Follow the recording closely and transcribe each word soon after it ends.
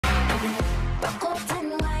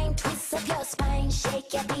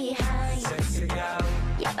shake your behind. Sexy gal.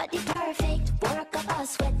 Your body perfect, work up a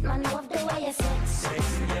sweat, man, love the way you sit.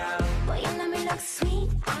 Sexy gal. Boy, you know me look sweet,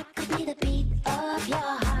 I could be the beat of your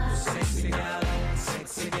heart. Sexy gal.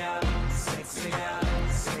 Sexy gal. Sexy gal.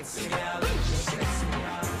 Sexy gal. Sexy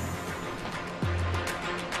gal.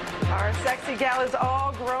 Our sexy gal is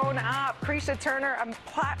all grown up. Kreesha Turner, a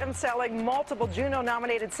platinum-selling, multiple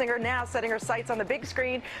Juno-nominated singer, now setting her sights on the big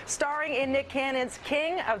screen, starring in Nick Cannon's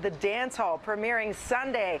King of the Dancehall, premiering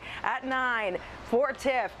Sunday at 9 for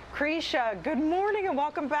TIFF. Kreesha, good morning and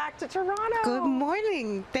welcome back to Toronto. Good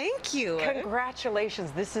morning. Thank you.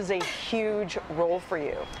 Congratulations. This is a huge role for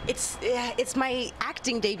you. It's my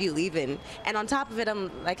acting debut even, and on top of it,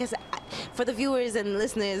 I'm, like I said, for the viewers and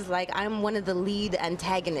listeners, like, I'm one of the lead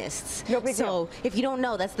antagonists. No big so deal. if you don't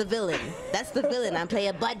know, that's the villain. That's the villain. I play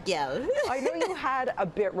a bud girl. I know you had a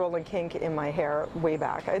bit rolling kink in my hair way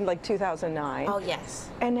back in like 2009. Oh yes.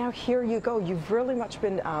 And now here you go. You've really much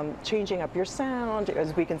been changing up your sound,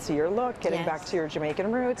 as we can see your look, getting Yes. back to your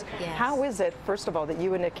Jamaican roots. Yes. How is it, first of all, that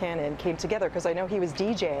you and Nick Cannon came together? Because I know he was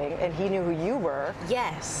DJing and he knew who you were.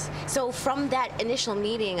 Yes. So from that initial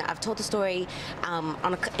meeting, I've told the story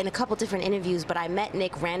in a couple different interviews, but I met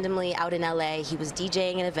Nick randomly out in LA. He was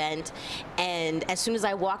DJing an event, and as soon as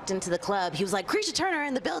I walked into the club, he was like, Kreesha Turner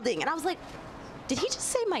in the building. And I was like, did he just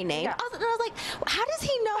say my name? Yeah. I was like, how does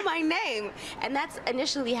he know my name? And that's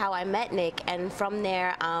initially how I met Nick. And from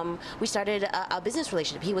there, we started a business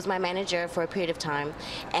relationship. He was my manager for a period of time.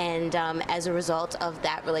 And as a result of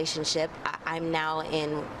that relationship, I'm now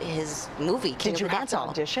in his movie, King Did you of the have to Dancehall.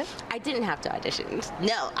 audition? I didn't have to audition.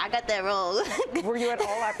 No, I got that role. Were you at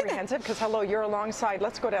all apprehensive? Because hello, you're alongside,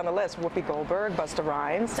 let's go down the list, Whoopi Goldberg, Busta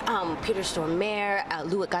Rhymes. Peter Stormare,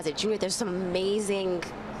 Louis Gossett Jr. There's some amazing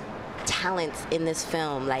talents in this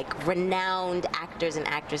film, like renowned actors and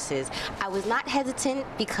actresses. I was not hesitant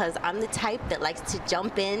because I'm the type that likes to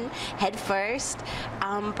jump in head first,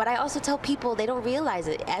 but I also tell people they don't realize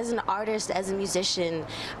it. As an artist, as a musician,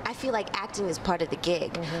 I feel like acting is part of the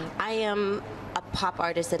gig. I am a pop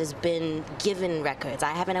artist that has been given records.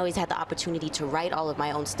 I haven't always had the opportunity to write all of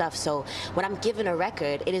my own stuff, so when I'm given a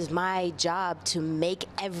record, it is my job to make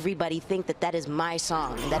everybody think that that is my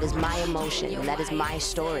song, that is my emotion, and that is my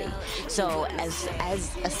story. So as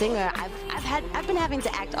a singer, I've been having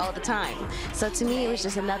to act all the time. So to me, it was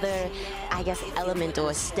just another, I guess, element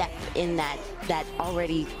or a step in that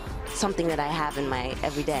already something that I have in my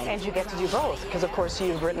everyday. And you get to do both, because of course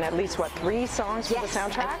you've written at least, what, 3 songs for the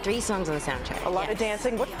soundtrack? 3 songs on the soundtrack. A lot of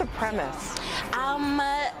dancing. What's the premise?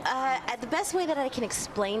 The best way that I can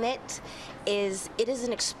explain it is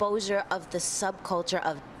an exposure of the subculture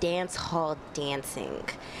of dance hall dancing.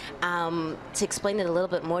 To explain it a little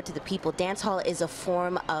bit more to the people, dance hall is a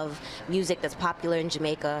form of music that's popular in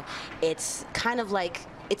Jamaica. It's kind of like,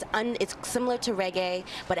 it's similar to reggae,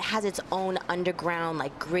 but it has its own underground,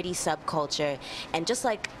 like, gritty subculture. And just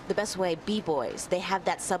like the best way, b-boys, they have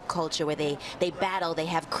that subculture where they battle, they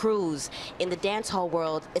have crews. In the dance hall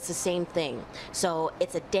world, it's the same thing. So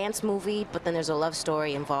it's a dance movie, but then there's a love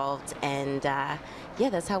story involved, and yeah,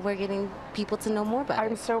 that's how we're getting people to know more about it.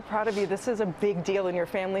 I'm so proud of you. This is a big deal, and your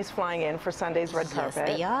family's flying in for Sunday's red carpet.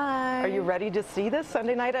 Yes, they are. Are you ready to see this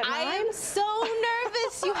Sunday night at 9? I am so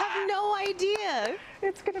nervous. You have no idea.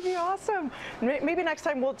 It's going to be awesome. Maybe next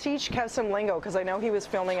time we'll teach Kev some lingo, because I know he was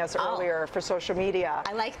filming us earlier for social media.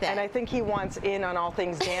 I like that. And I think he wants in on all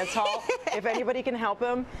things dance hall. If anybody can help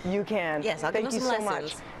him, you can. Yes, I'll give him some lessons. Thank you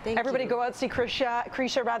so much. Thank Everybody you. go out, see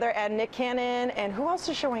Kreesha and Nick Cannon. And who else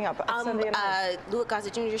is showing up Sunday night? Louis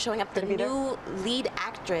Gossett Jr. is showing up. The new lead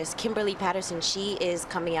actress, Kimberly Patterson, she is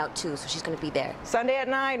coming out too, so she's going to be there. Sunday at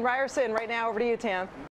 9, Ryerson. Right now, over to you, Tam.